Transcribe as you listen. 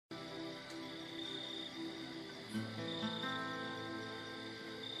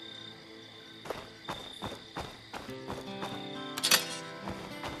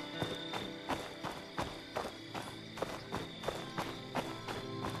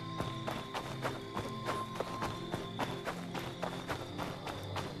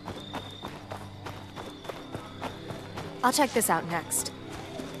I'll check this out next.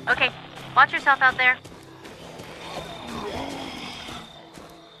 Okay, watch yourself out there.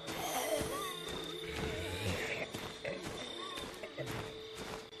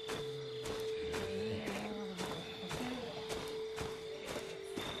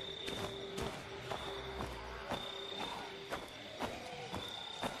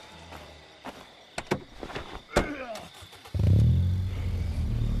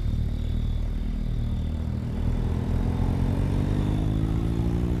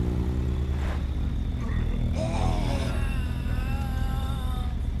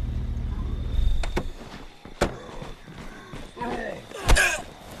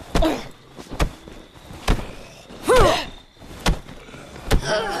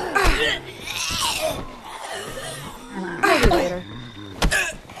 Maybe later.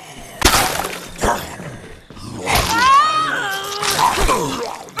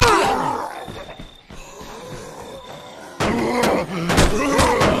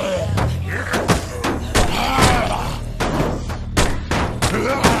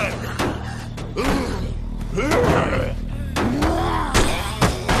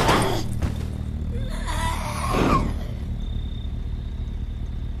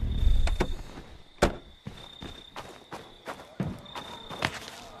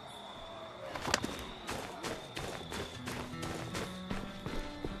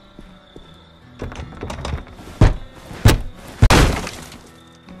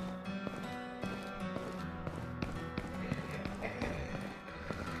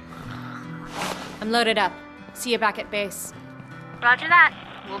 I'm loaded up. See you back at base. Roger that.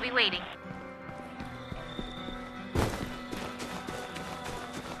 We'll be waiting.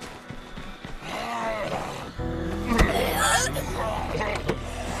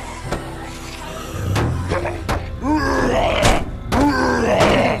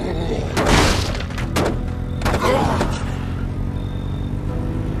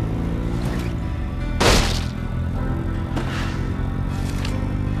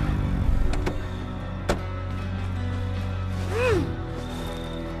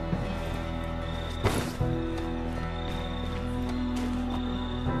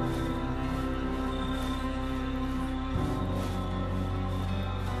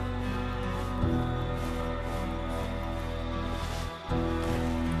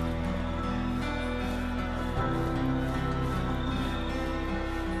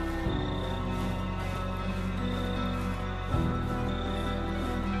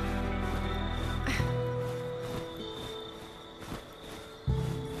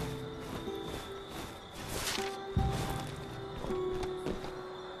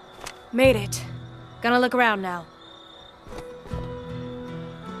 Made it. Gonna look around now.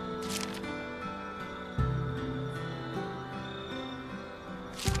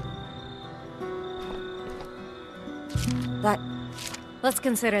 Let's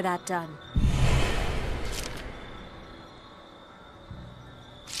consider that done.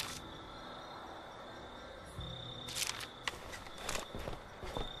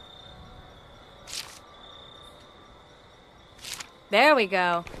 There we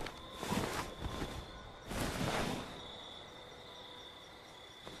go.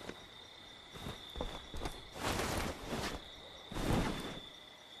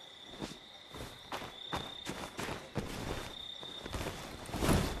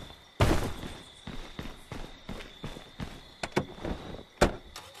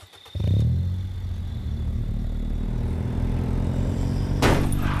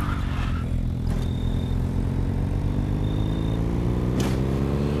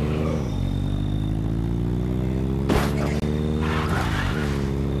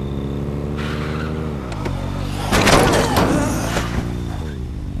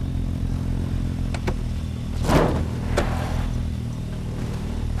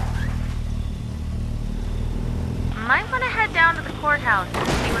 Might want to head down to the courthouse and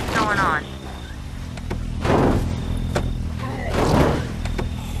see what's going on.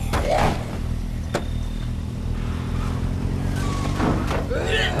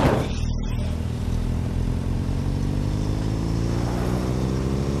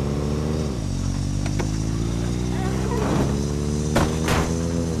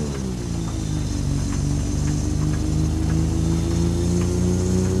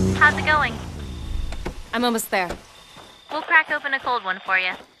 How's it going? I'm almost there. We'll crack open a cold one for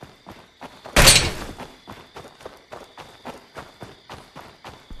you.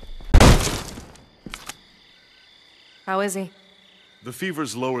 How is he? The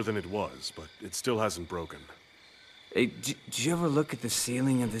fever's lower than it was, but it still hasn't broken. Hey, did you ever look at the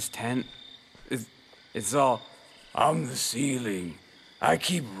ceiling of this tent? It's all, I'm the ceiling. I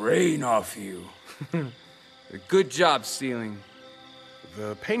keep rain off you. Good job, Ceiling.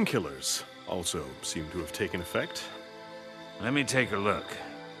 The painkillers also seem to have taken effect. Let me take a look.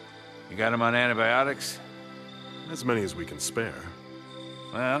 You got him on antibiotics? As many as we can spare.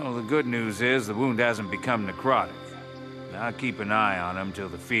 Well, the good news is the wound hasn't become necrotic. I'll keep an eye on him till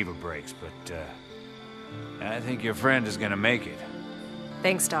the fever breaks, but, I think your friend is gonna make it.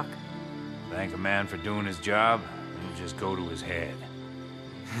 Thanks, Doc. Thank a man for doing his job, and just go to his head.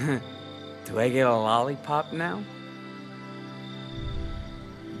 Do I get a lollipop now?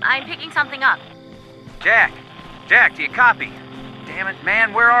 I'm picking something up. Jack! Jack, do you copy? Damn it,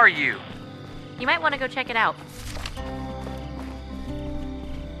 man, where are you? You might want to go check it out.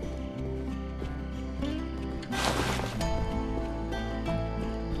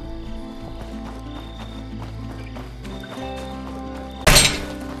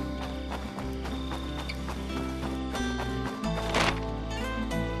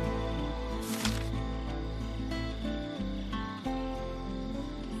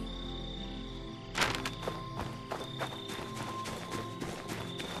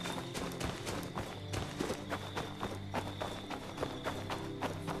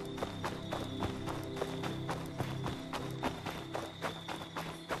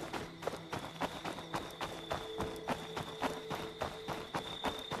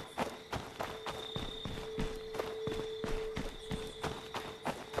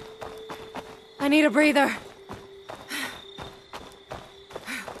 I need a breather.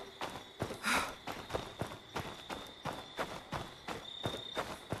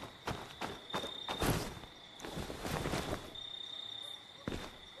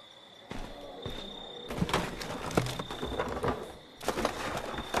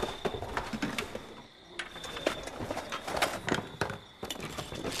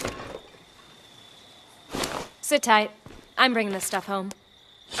 Sit tight. I'm bringing this stuff home.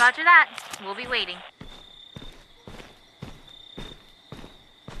 Roger that. We'll be waiting.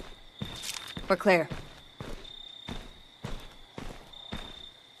 We're clear.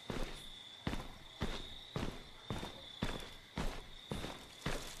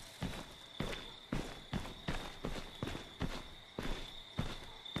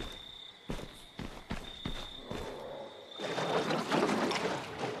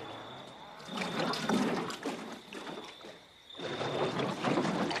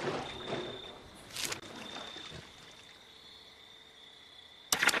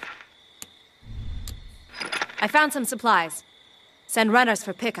 I found some supplies. Send runners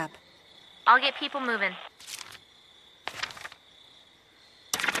for pickup. I'll get people moving.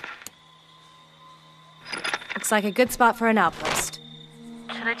 Looks like a good spot for an outpost.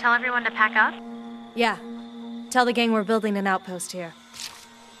 Should I tell everyone to pack up? Yeah. Tell the gang we're building an outpost here.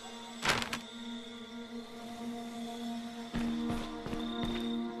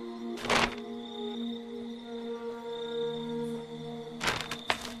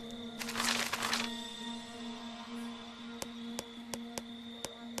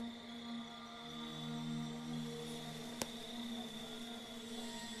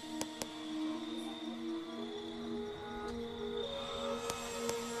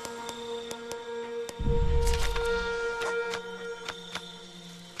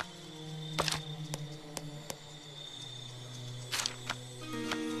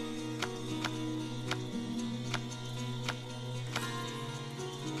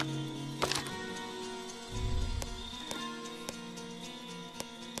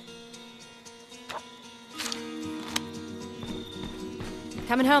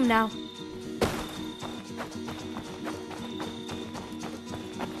 Coming home now.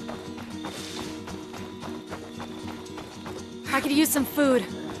 I could use some food.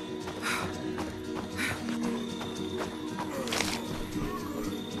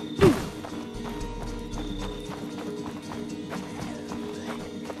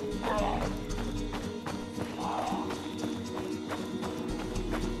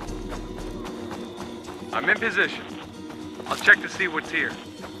 I'm in position. I'll check to see what's here.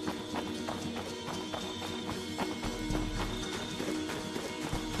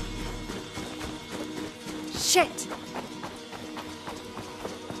 Shit!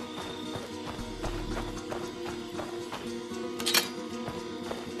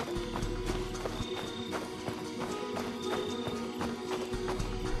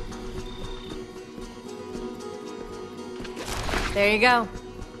 There you go.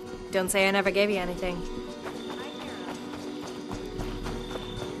 Don't say I never gave you anything.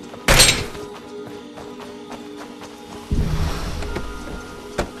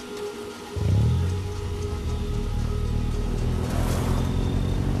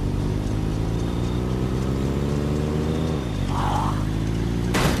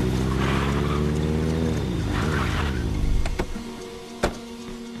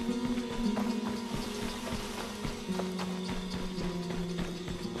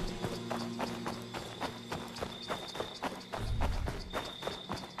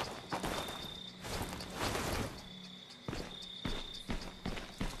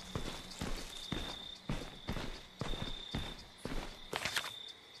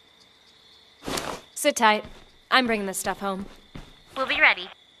 Sit tight. I'm bringing this stuff home. We'll be ready.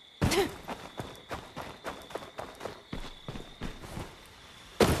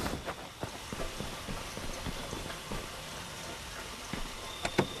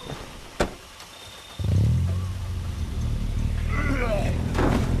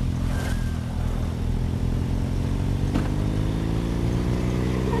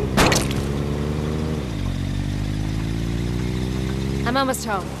 I'm almost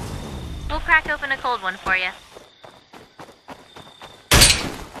home. We'll crack open a cold one for you.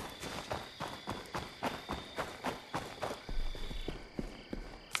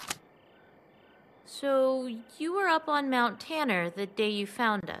 So, you were up on Mount Tanner the day you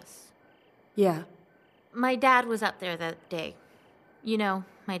found us. Yeah. My dad was up there that day. You know,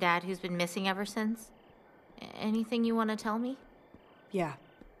 my dad who's been missing ever since. Anything you want to tell me? Yeah.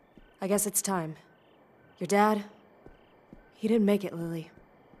 I guess it's time. Your dad... He didn't make it, Lily.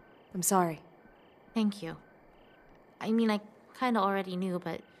 I'm sorry. Thank you. I mean, I kinda already knew,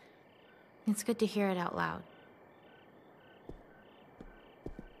 but it's good to hear it out loud.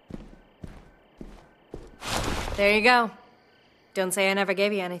 There you go. Don't say I never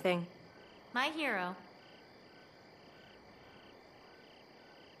gave you anything. My hero.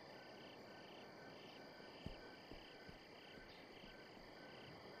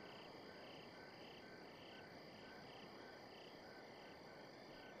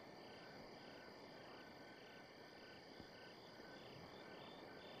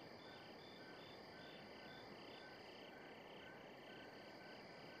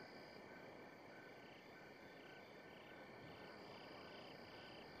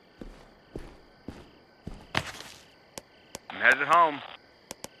 I'm headed home.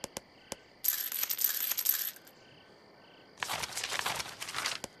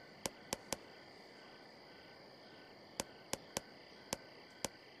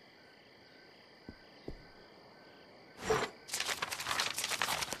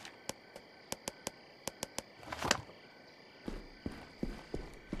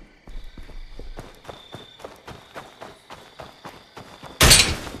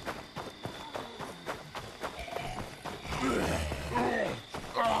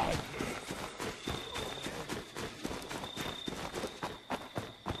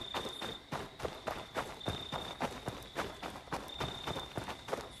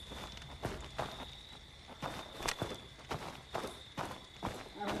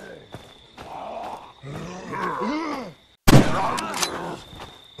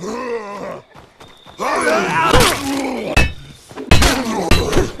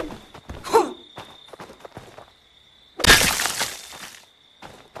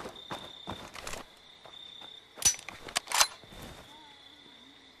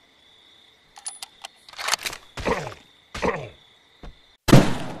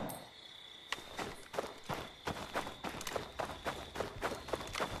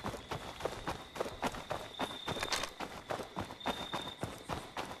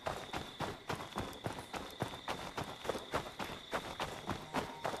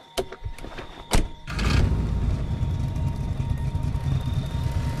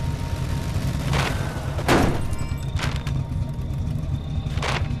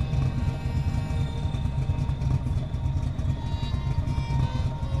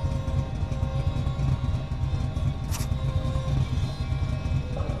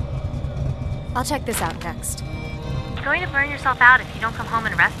 I'll check this out next. You're going to burn yourself out if you don't come home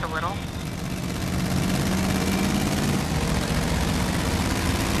and rest a little.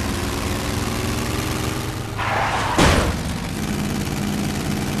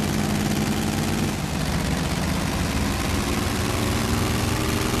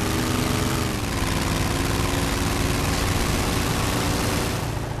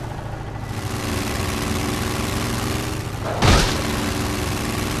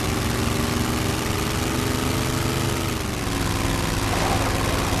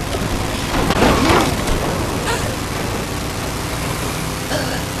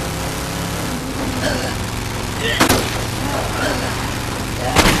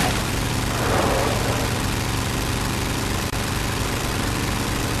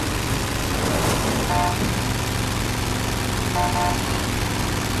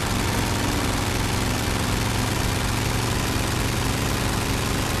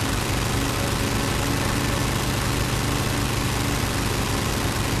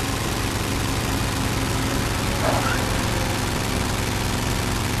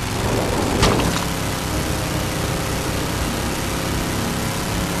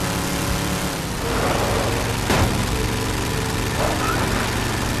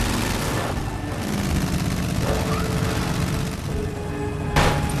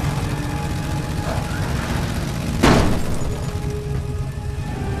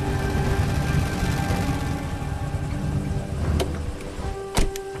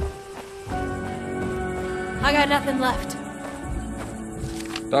 got nothing left.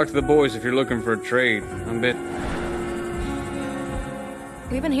 Talk to the boys if you're looking for a trade. I'm a bit...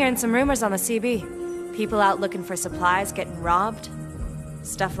 We've been hearing some rumors on the CB. People out looking for supplies getting robbed.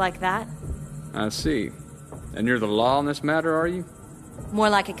 Stuff like that. I see. And you're the law on this matter, are you? More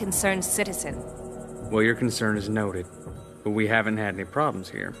like a concerned citizen. Well, your concern is noted, but we haven't had any problems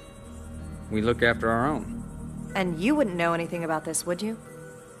here. We look after our own. And you wouldn't know anything about this, would you?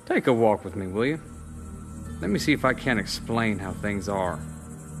 Take a walk with me, will you? Let me see if I can explain how things are.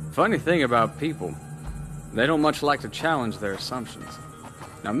 Funny thing about people, they don't much like to challenge their assumptions.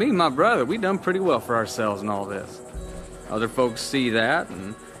 Now, me and my brother, we done pretty well for ourselves in all this. Other folks see that,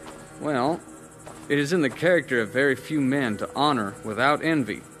 and, well, it is in the character of very few men to honor, without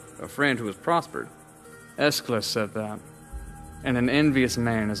envy, a friend who has prospered. Aeschylus said that. And an envious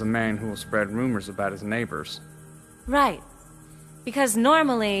man is a man who will spread rumors about his neighbors. Right. Because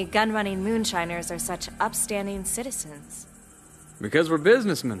normally, gun-running moonshiners are such upstanding citizens. Because we're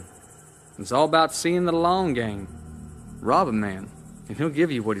businessmen. It's all about seeing the long game. Rob a man, and he'll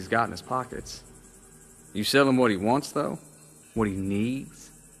give you what he's got in his pockets. You sell him what he wants, though, what he needs,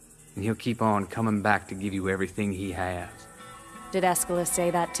 and he'll keep on coming back to give you everything he has. Did Aeschylus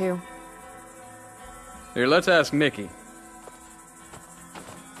say that too? Here, let's ask Mickey.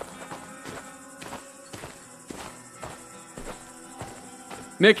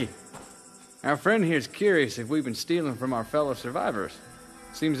 Mickey, our friend here is curious if we've been stealing from our fellow survivors.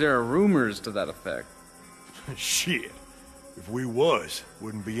 Seems there are rumors to that effect. Shit. If we was,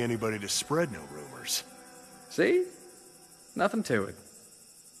 wouldn't be anybody to spread no rumors. See? Nothing to it.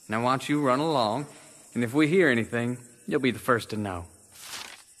 Now why don't you run along, and if we hear anything, you'll be the first to know.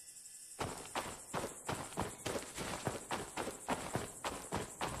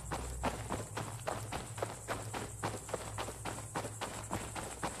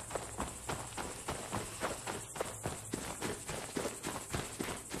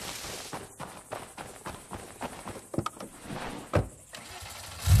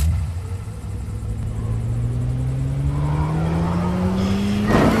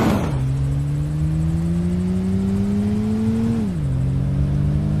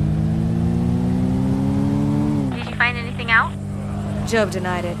 Job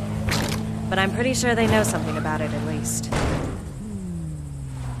denied it. But I'm pretty sure they know something about it, at least.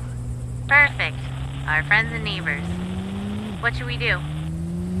 Perfect. Our friends and neighbors. What should we do?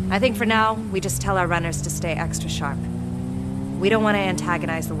 I think for now, we just tell our runners to stay extra sharp. We don't want to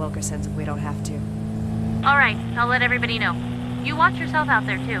antagonize the Wilkersons if we don't have to. All right, I'll let everybody know. You watch yourself out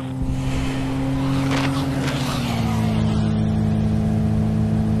there, too.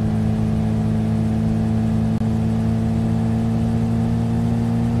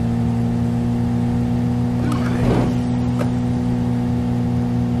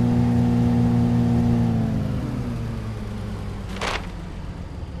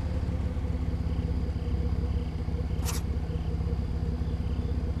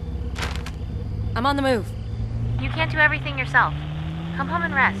 I'm on the move. You can't do everything yourself. Come home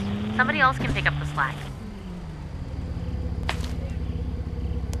and rest. Somebody else can pick up the slack.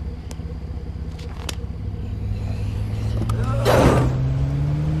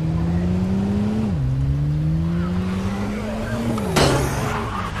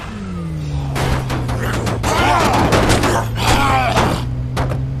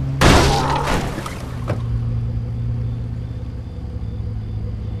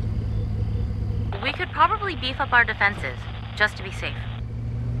 Beef up our defenses, just to be safe.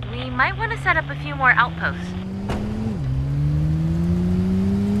 We might want to set up a few more outposts.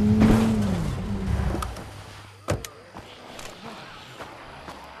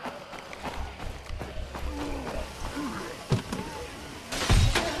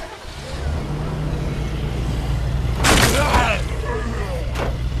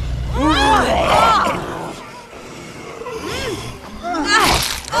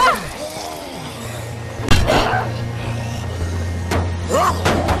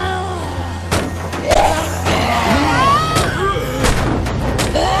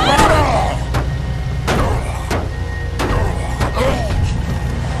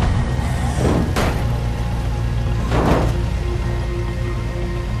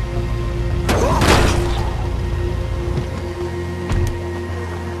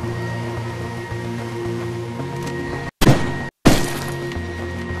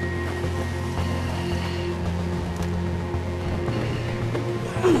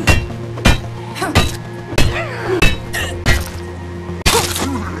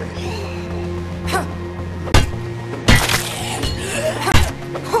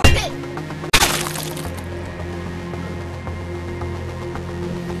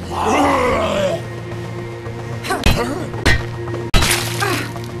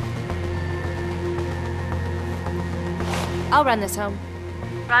 I'll run this home.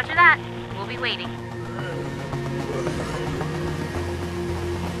 Roger that. We'll be waiting.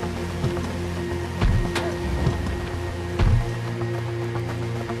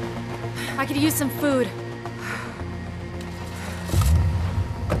 I could use some food.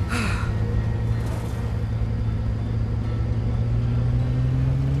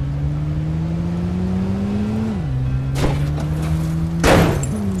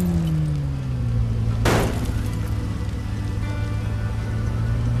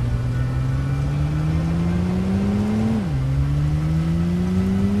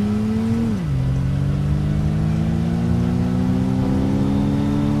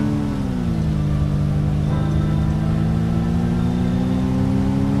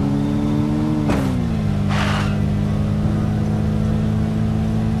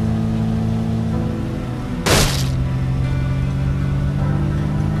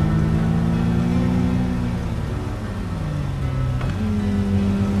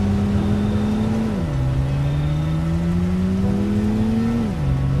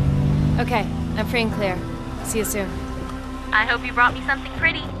 Okay, I'm free and clear. See you soon. I hope you brought me something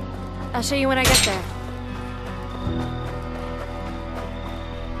pretty. I'll show you when I get there.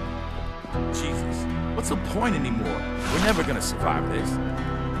 Jesus, what's the point anymore? We're never gonna survive this.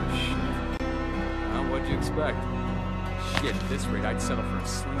 Shit. Well, what'd you expect? Shit, at this rate, I'd settle for a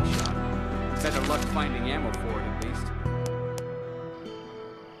slingshot. Better luck finding ammo for it, at least.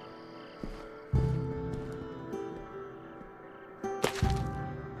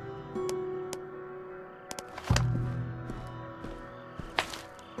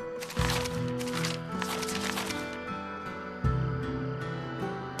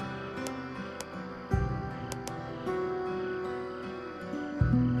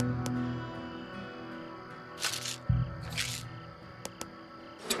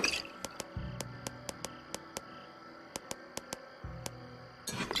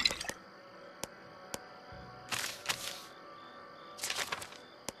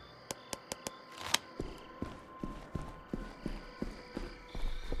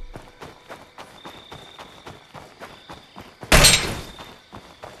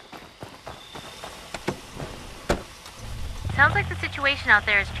 Sounds like the situation out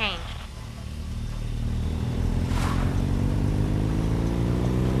there has changed.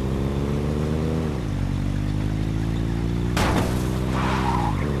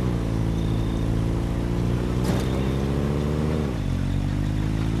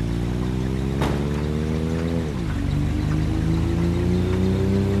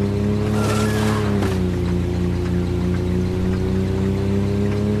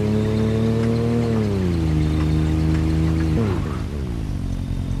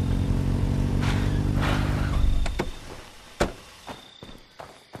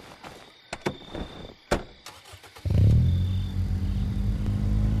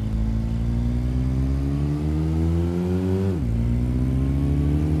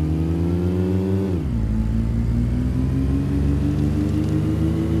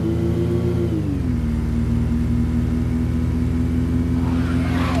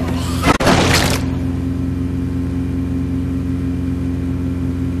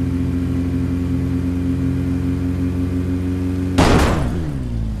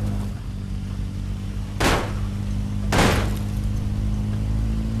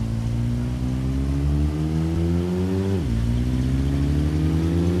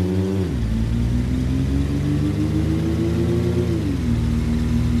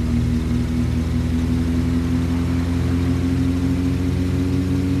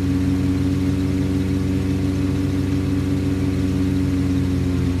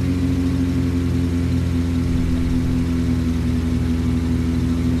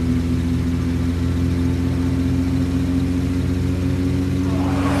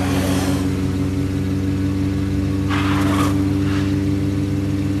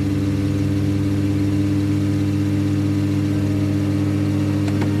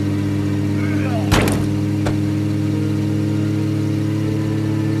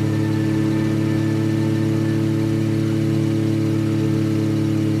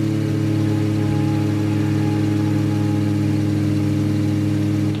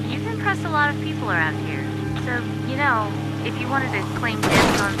 If you wanted to claim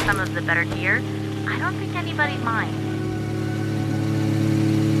dibs on some of the better gear, I don't think anybody'd mind.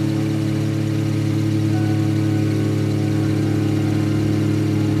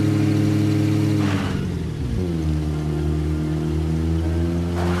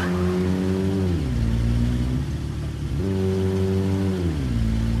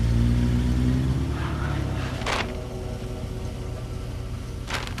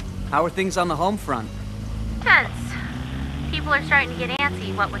 How are things on the home front? Tense. People are starting to get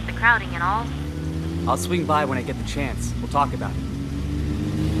antsy, what with the crowding and all. I'll swing by when I get the chance. We'll talk about it.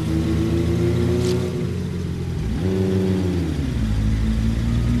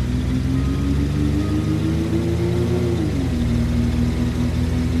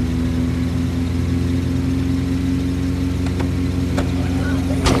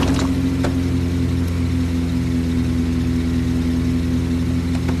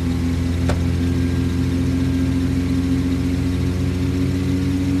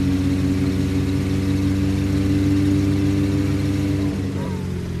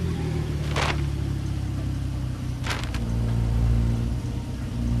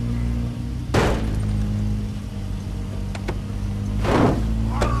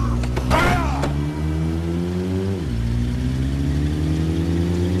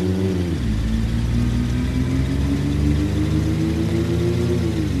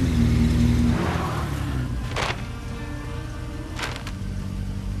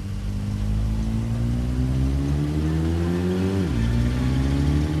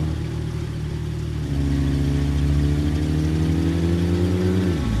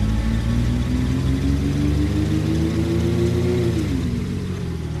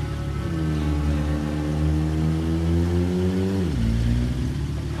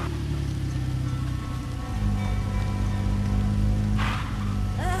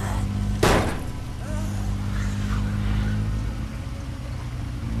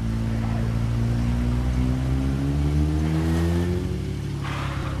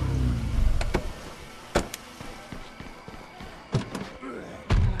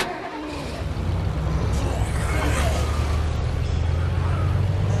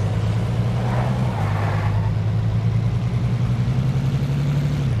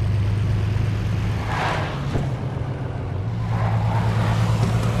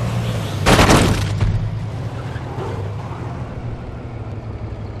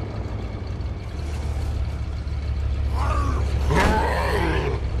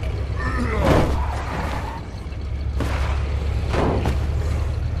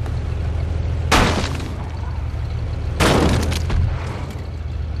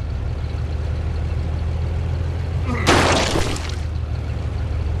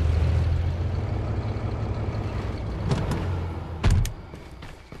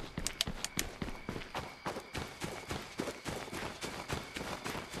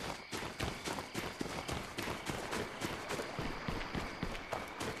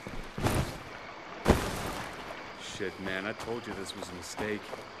 Shit, man, I told you this was a mistake.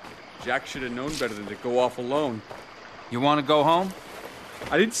 Jack should have known better than to go off alone. You want to go home?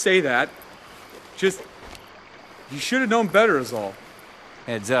 I didn't say that. Just, you should have known better is all.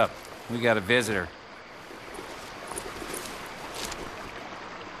 Heads up, we got a visitor.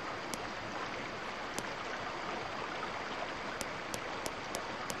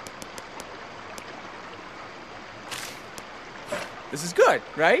 This is good,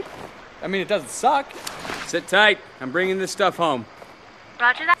 right? I mean, it doesn't suck. Sit tight. I'm bringing this stuff home.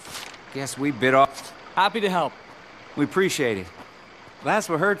 Roger that. Guess we bit off. Happy to help. We appreciate it. Last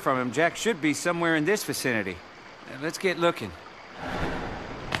we heard from him, Jack should be somewhere in this vicinity. Let's get looking.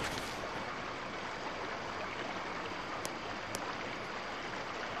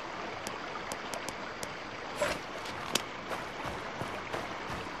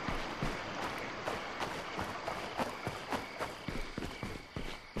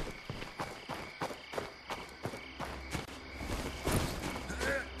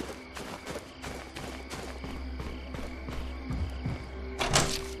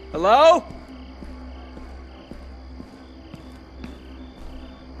 Hello?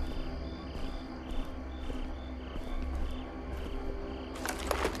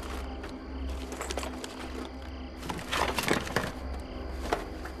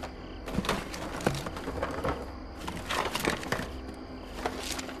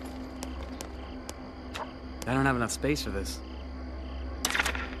 I don't have enough space for this.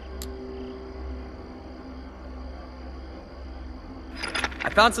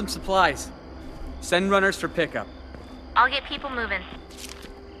 I found some supplies. Send runners for pickup. I'll get people moving.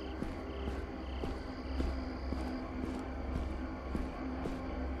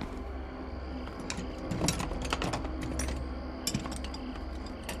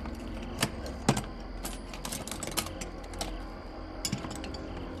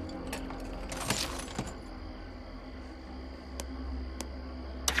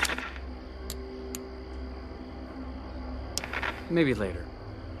 Maybe later.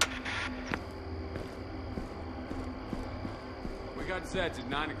 We got sets at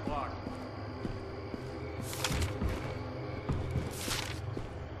 9 o'clock.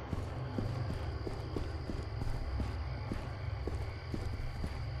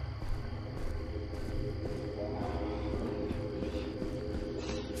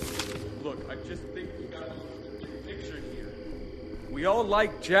 We all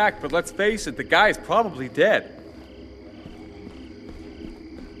like Jack, but let's face it, the guy's probably dead.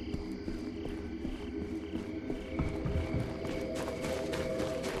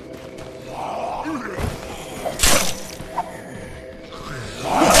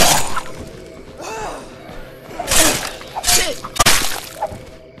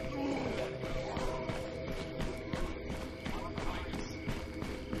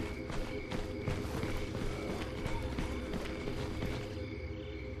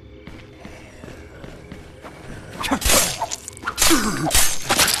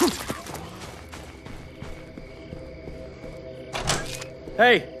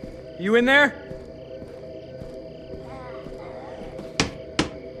 Hey, you in there?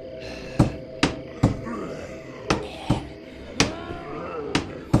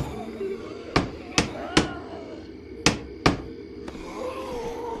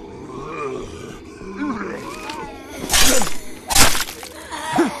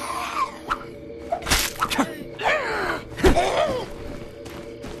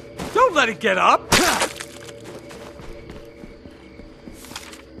 Don't let it get up!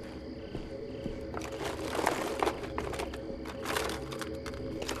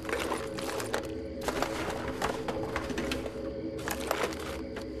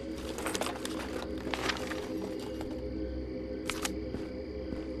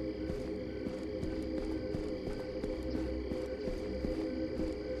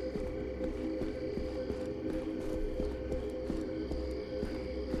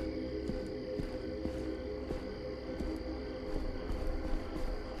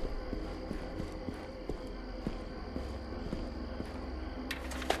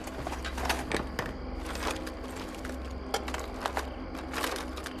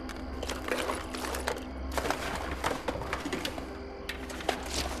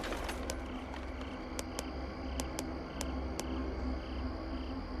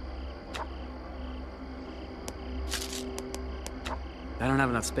 I don't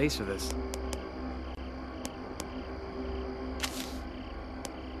have enough space for this.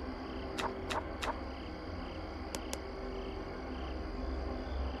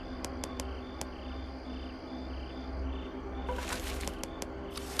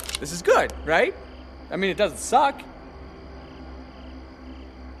 This is good, right? I mean, it doesn't suck.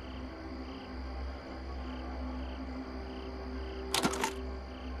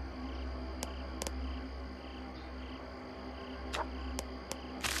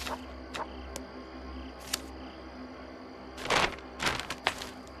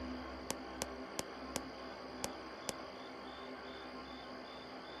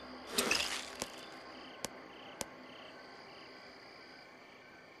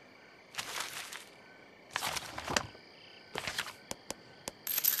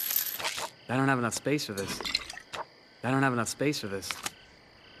 I don't have enough space for this. I don't have enough space for this.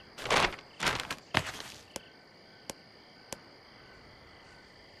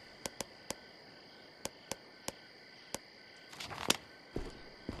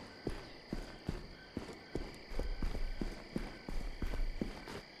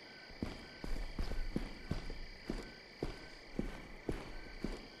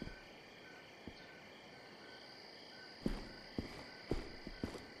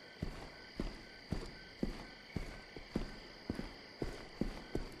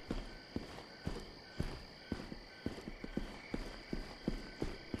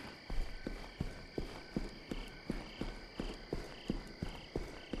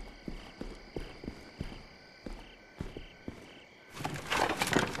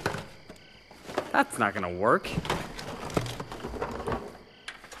 That's not gonna work.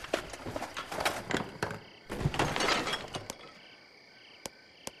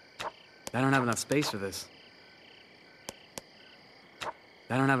 I don't have enough space for this.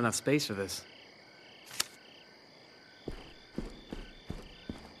 I don't have enough space for this.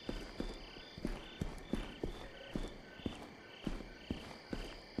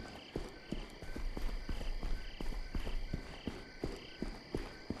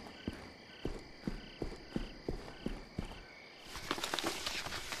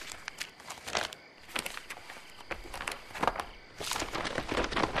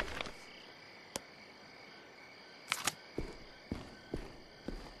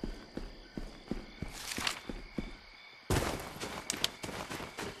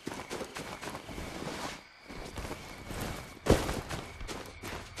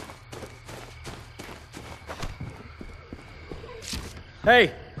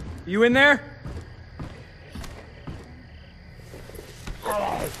 Hey, you in there?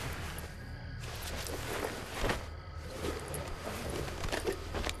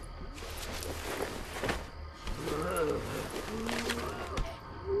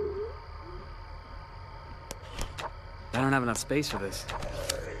 don't have enough space for this.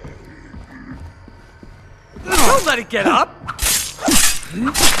 Don't let it get up!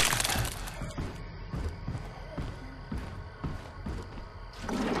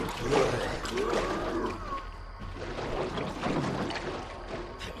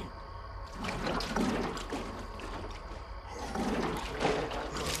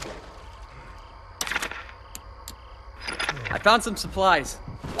 I found some supplies.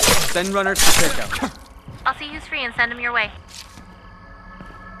 Send runners to pick up. I'll see who's free and send him your way.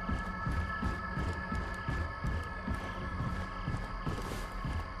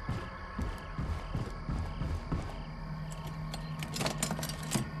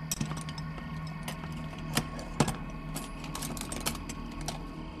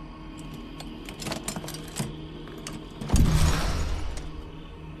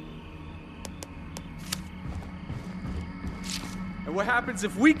 And what happens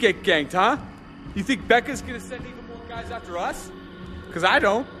if we get ganked, huh? You think Becca's gonna send even more guys after us? 'Cause I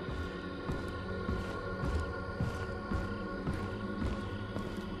don't.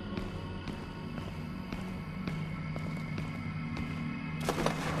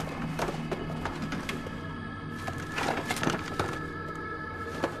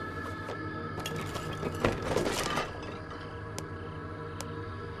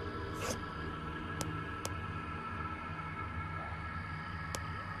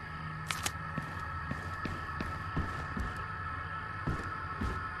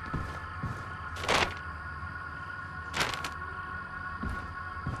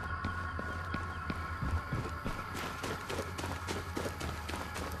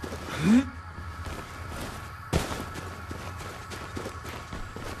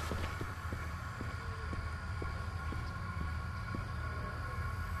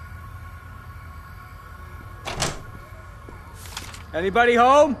 Anybody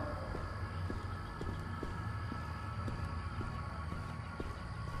home?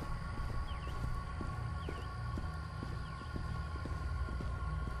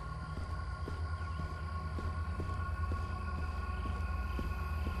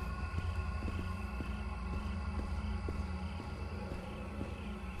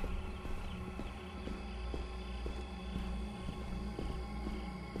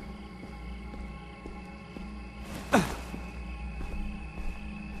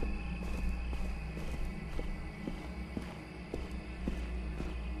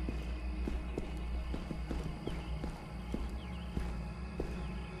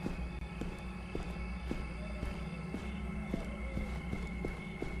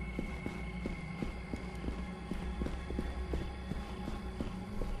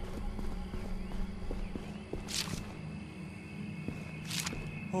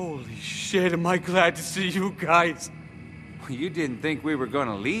 Holy shit, am I glad to see you guys. You didn't think we were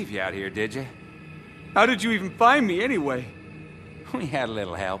gonna leave you out here, did you? How did you even find me anyway? We had a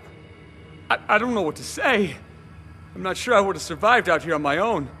little help. I don't know what to say. I'm not sure I would have survived out here on my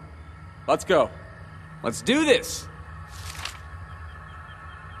own. Let's go. Let's do this!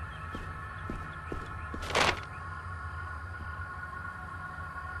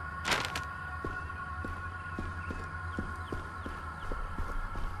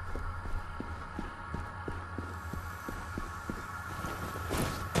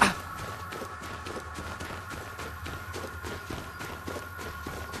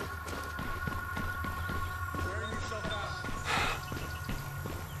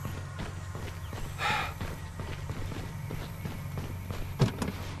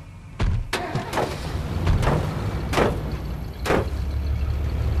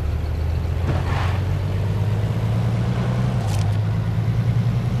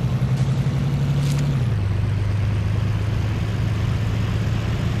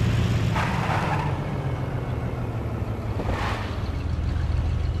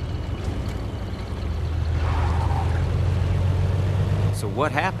 So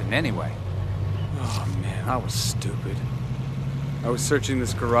what happened anyway? Oh man, I was stupid. I was searching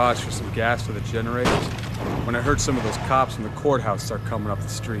this garage for some gas for the generators when I heard some of those cops from the courthouse start coming up the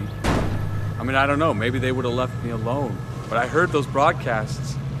street. I mean, I don't know, maybe they would have left me alone, but I heard those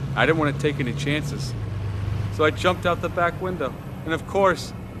broadcasts. I didn't want to take any chances. So I jumped out the back window. And of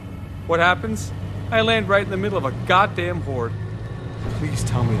course, what happens? I land right in the middle of a goddamn horde. Please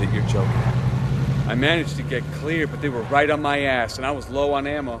tell me that you're joking. I managed to get clear, but they were right on my ass, and I was low on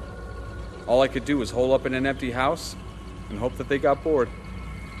ammo. All I could do was hole up in an empty house and hope that they got bored.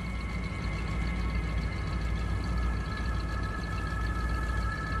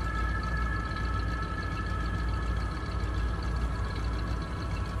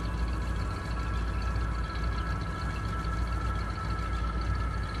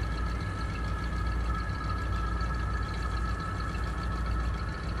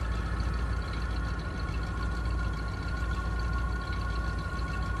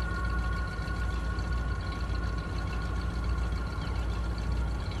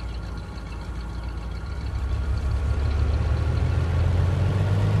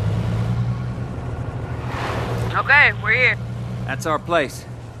 Okay, we're here. That's our place.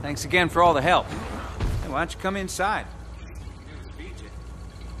 Thanks again for all the help. Hey, why don't you come inside?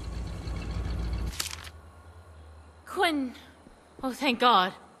 Quinn. Oh, thank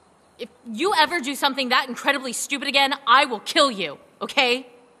God. If you ever do something that incredibly stupid again, I will kill you, okay?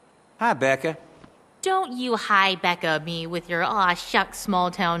 Hi, Becca. Don't you hi Becca me with your aw shucks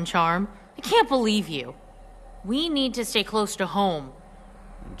small town charm. I can't believe you. We need to stay close to home.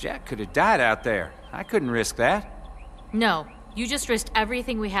 Jack could have died out there. I couldn't risk that. No, you just risked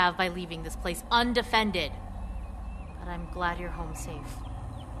everything we have by leaving this place undefended. But I'm glad you're home safe.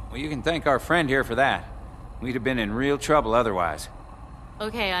 Well, you can thank our friend here for that. We'd have been in real trouble otherwise.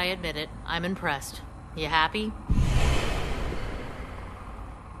 Okay, I admit it. I'm impressed. You happy?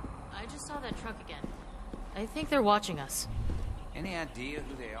 I just saw that truck again. I think they're watching us. Any idea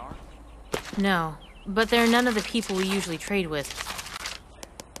who they are? No, but they're none of the people we usually trade with.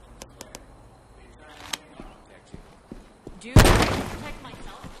 Dude, I can protect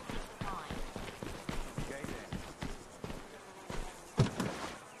myself just fine. Okay, then.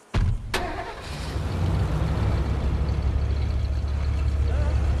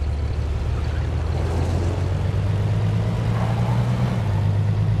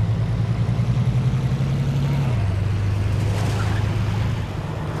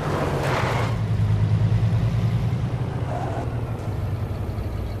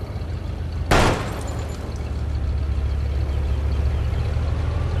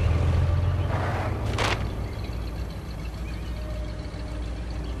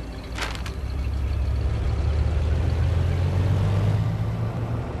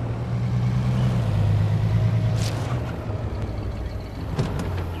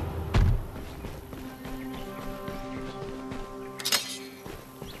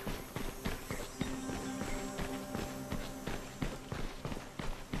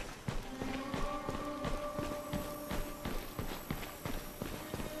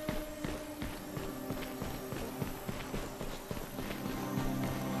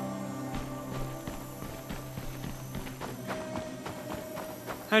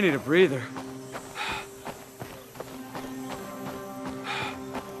 I need a breather.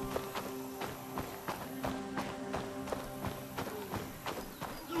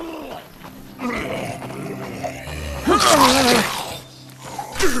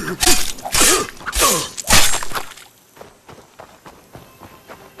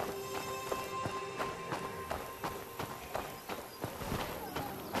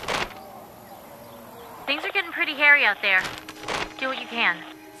 Things are getting pretty hairy out there. Do what you can.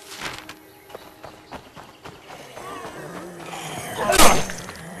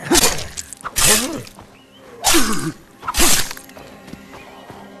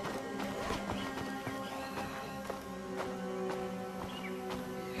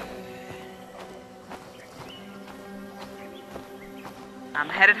 I'm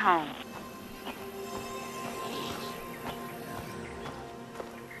headed home.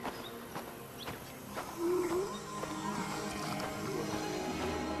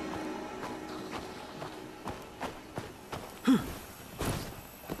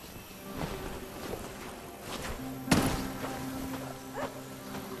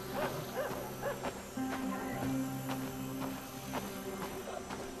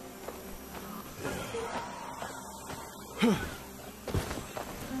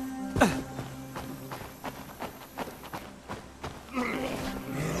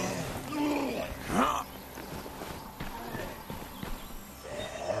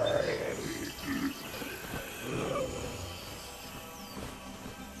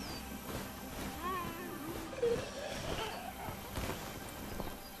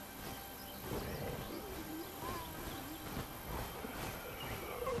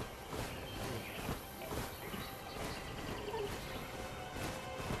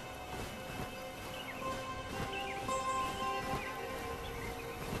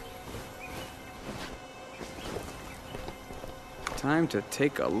 Time to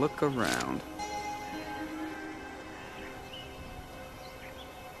take a look around.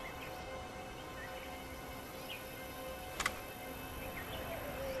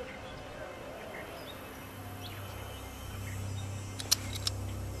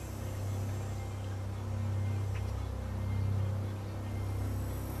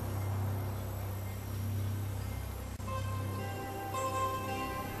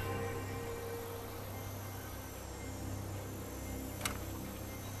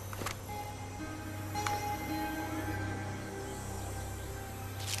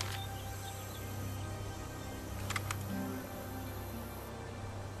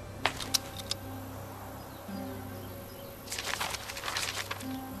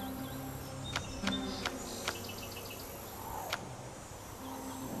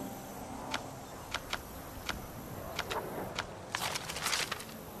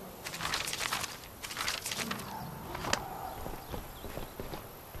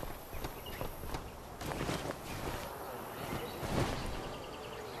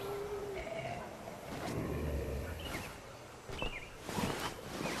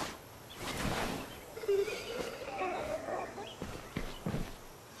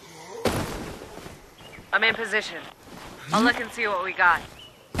 I'm in position. I'll look and see what we got.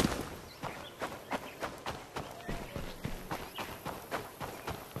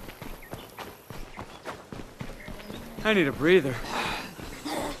 I need a breather.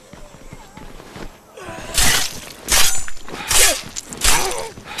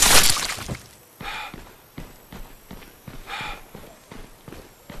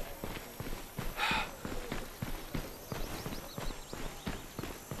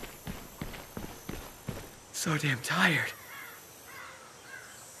 So damn tired.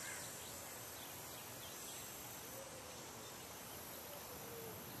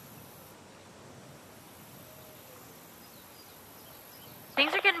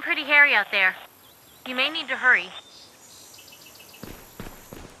 Things are getting pretty hairy out there. You may need to hurry.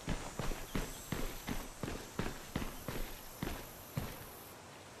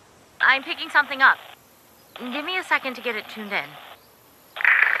 I'm picking something up. Give me a second to get it tuned in.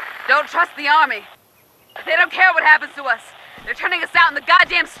 Don't trust the army. They don't care what happens to us. They're turning us out in the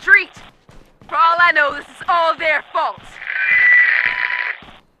goddamn street. For all I know, this is all their fault.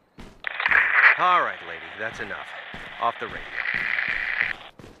 All right, lady, that's enough. Off the radio.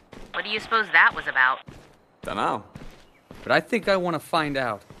 What do you suppose that was about? Dunno. But I think I want to find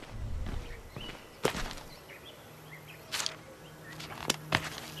out.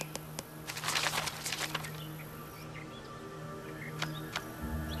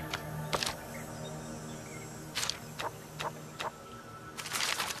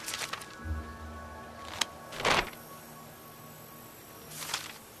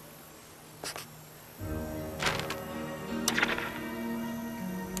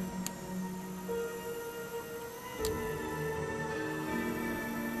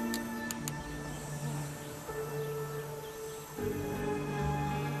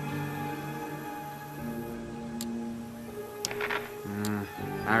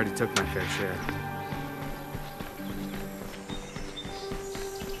 I already took my fair share.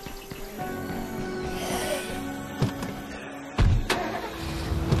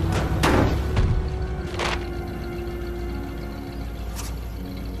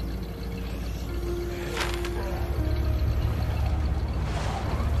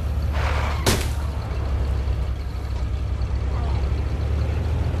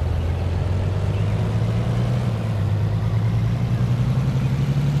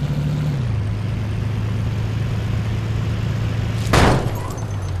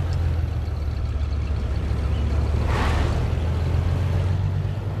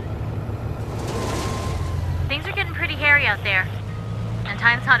 Out there. And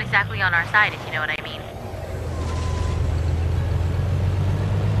time's not exactly on our side, if you know what I mean.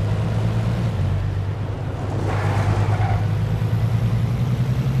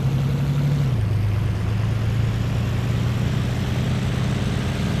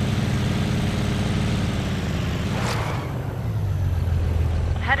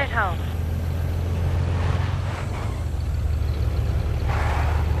 I'm headed home.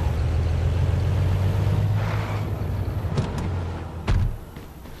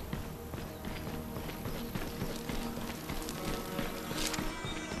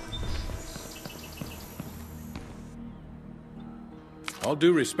 All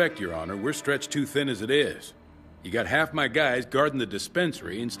due respect, Your Honor, we're stretched too thin as it is. You got half my guys guarding the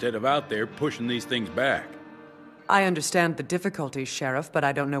dispensary instead of out there pushing these things back. I understand the difficulties, Sheriff, but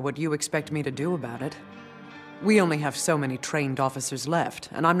I don't know what you expect me to do about it. We only have so many trained officers left,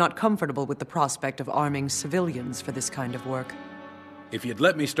 and I'm not comfortable with the prospect of arming civilians for this kind of work. If you'd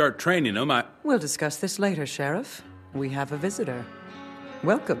let me start training them, We'll discuss this later, Sheriff. We have a visitor.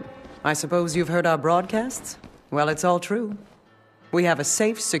 Welcome. I suppose you've heard our broadcasts? Well, it's all true. We have a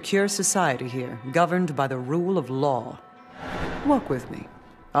safe, secure society here, governed by the rule of law. Walk with me.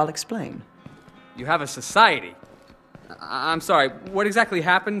 I'll explain. You have a society? I'm sorry, what exactly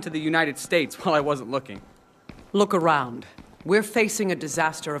happened to the United States while I wasn't looking? Look around. We're facing a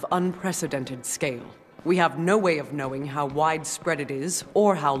disaster of unprecedented scale. We have no way of knowing how widespread it is,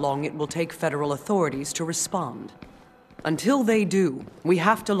 or how long it will take federal authorities to respond. Until they do, we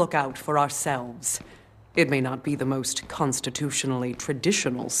have to look out for ourselves. It may not be the most constitutionally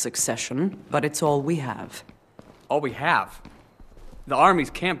traditional succession, but it's all we have. All we have? The army's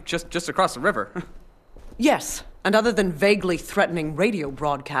camped just across the river. Yes, and other than vaguely threatening radio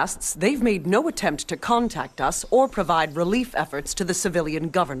broadcasts, they've made no attempt to contact us or provide relief efforts to the civilian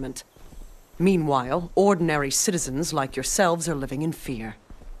government. Meanwhile, ordinary citizens like yourselves are living in fear.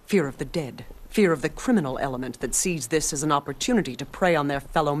 Fear of the dead. Fear of the criminal element that sees this as an opportunity to prey on their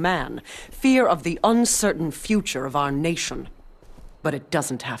fellow man. Fear of the uncertain future of our nation. But it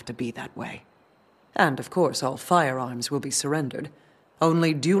doesn't have to be that way. And of course, all firearms will be surrendered.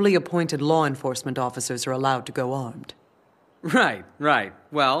 Only duly appointed law enforcement officers are allowed to go armed. Right.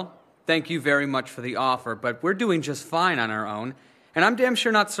 Well, thank you very much for the offer, but we're doing just fine on our own, and I'm damn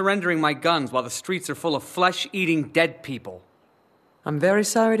sure not surrendering my guns while the streets are full of flesh-eating dead people. I'm very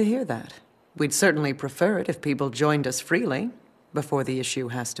sorry to hear that. We'd certainly prefer it if people joined us freely, before the issue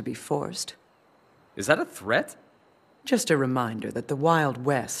has to be forced. Is that a threat? Just a reminder that the Wild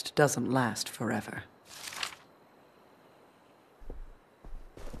West doesn't last forever.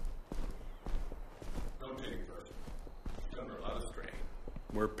 Don't take it personal. You're under a lot of strain.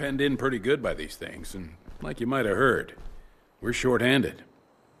 We're penned in pretty good by these things, and like you might have heard, we're short-handed.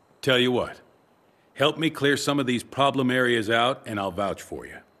 Tell you what, help me clear some of these problem areas out, and I'll vouch for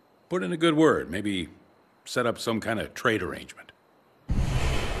you. Put in a good word, maybe set up some kind of trade arrangement.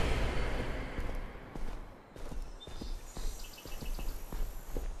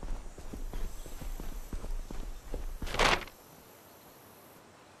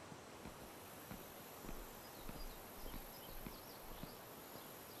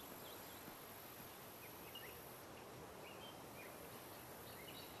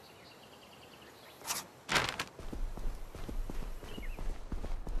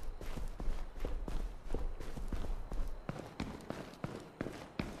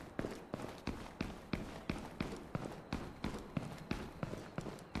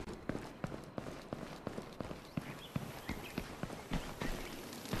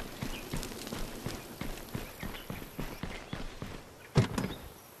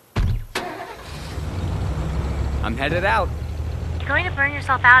 I'm headed out. You're going to burn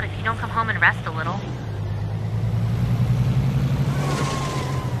yourself out if you don't come home and rest a little.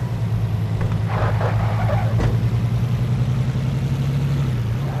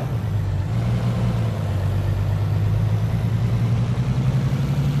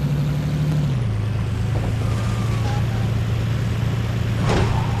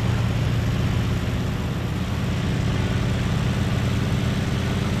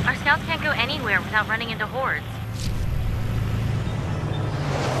 Our scouts can't go anywhere without running into hordes.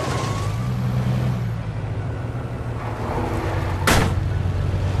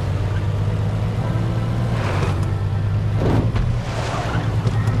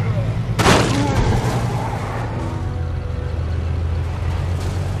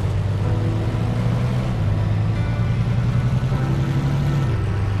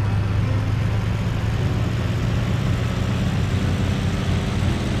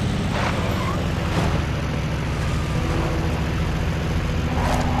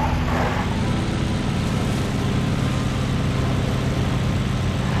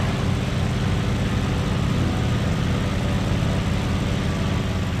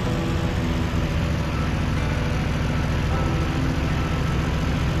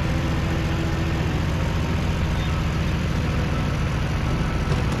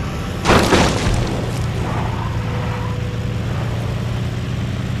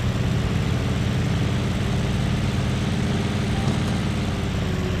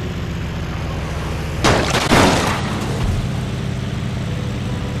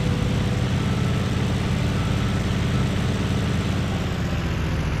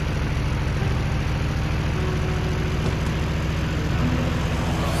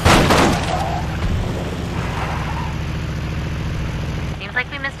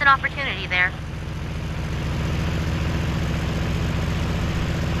 An opportunity there.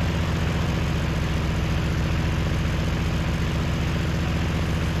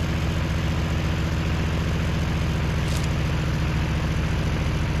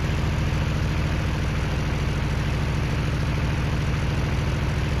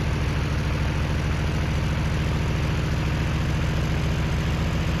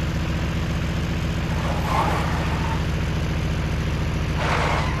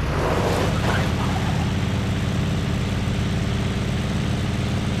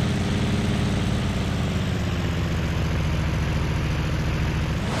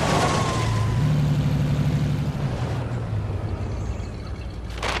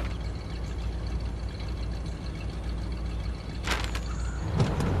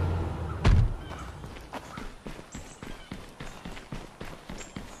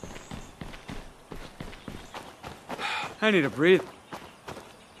 I need to breathe.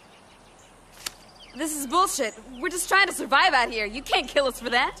 This is bullshit. We're just trying to survive out here. You can't kill us for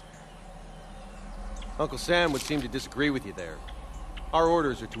that. Uncle Sam would seem to disagree with you there. Our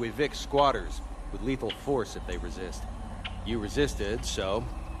orders are to evict squatters with lethal force if they resist. You resisted, so...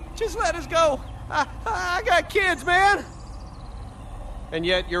 Just let us go. I got kids, man. And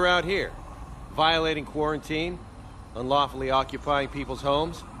yet you're out here, violating quarantine, unlawfully occupying people's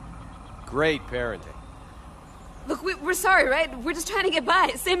homes. Great parenting. Look, we're sorry, right? We're just trying to get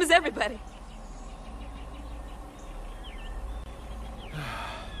by, same as everybody.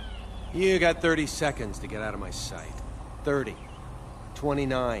 You got 30 seconds to get out of my sight. 30,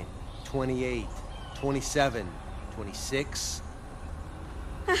 29, 28, 27, 26.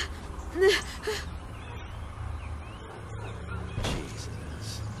 Jesus.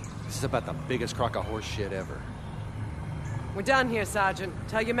 This is about the biggest crock of horse shit ever. We're done here, Sergeant.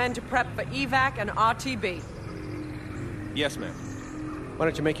 Tell your men to prep for evac and RTB. Yes, ma'am. Why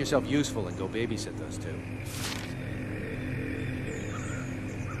don't you make yourself useful and go babysit those two?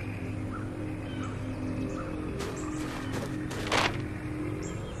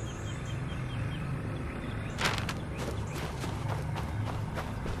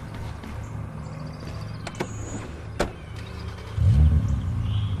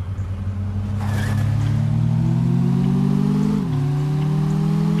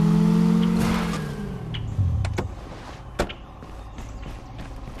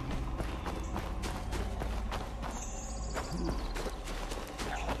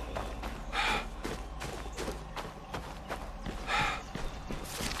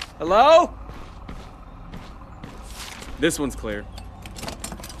 Hello? This one's clear.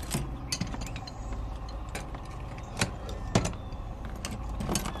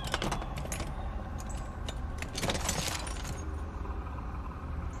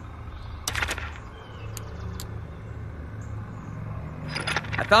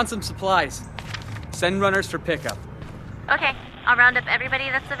 I found some supplies. Send runners for pickup. Okay, I'll round up everybody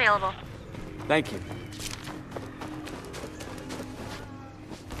that's available. Thank you.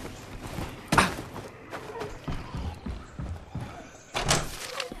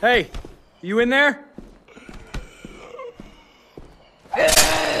 Hey, you in there?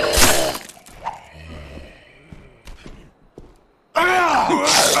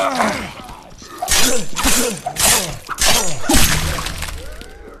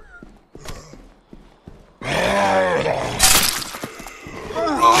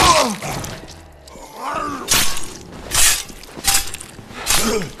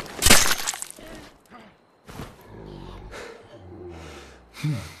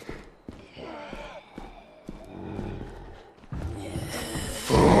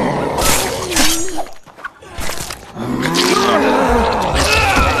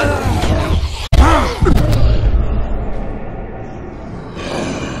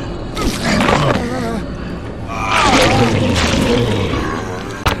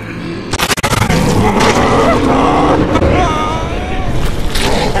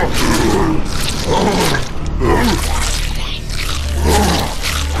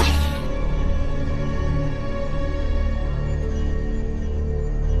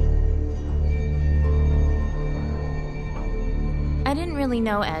 I didn't really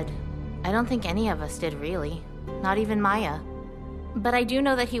know Ed. I don't think any of us did, really. Not even Maya. But I do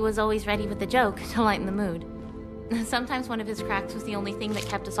know that he was always ready with a joke to lighten the mood. Sometimes one of his cracks was the only thing that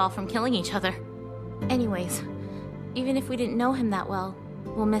kept us all from killing each other. Anyways, even if we didn't know him that well,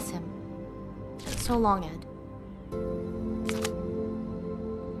 we'll miss him. So long, Ed.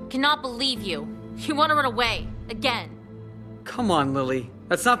 Cannot believe you. You want to run away. Again. Come on, Lily.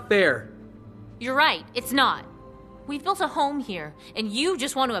 That's not fair. You're right, it's not. We've built a home here, and you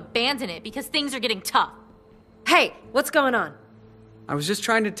just want to abandon it because things are getting tough. Hey, what's going on? I was just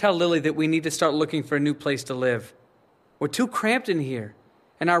trying to tell Lily that we need to start looking for a new place to live. We're too cramped in here,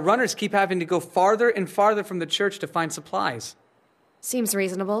 and our runners keep having to go farther and farther from the church to find supplies. Seems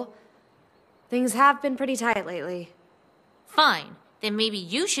reasonable. Things have been pretty tight lately. Fine, then maybe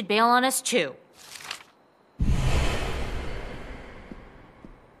you should bail on us too.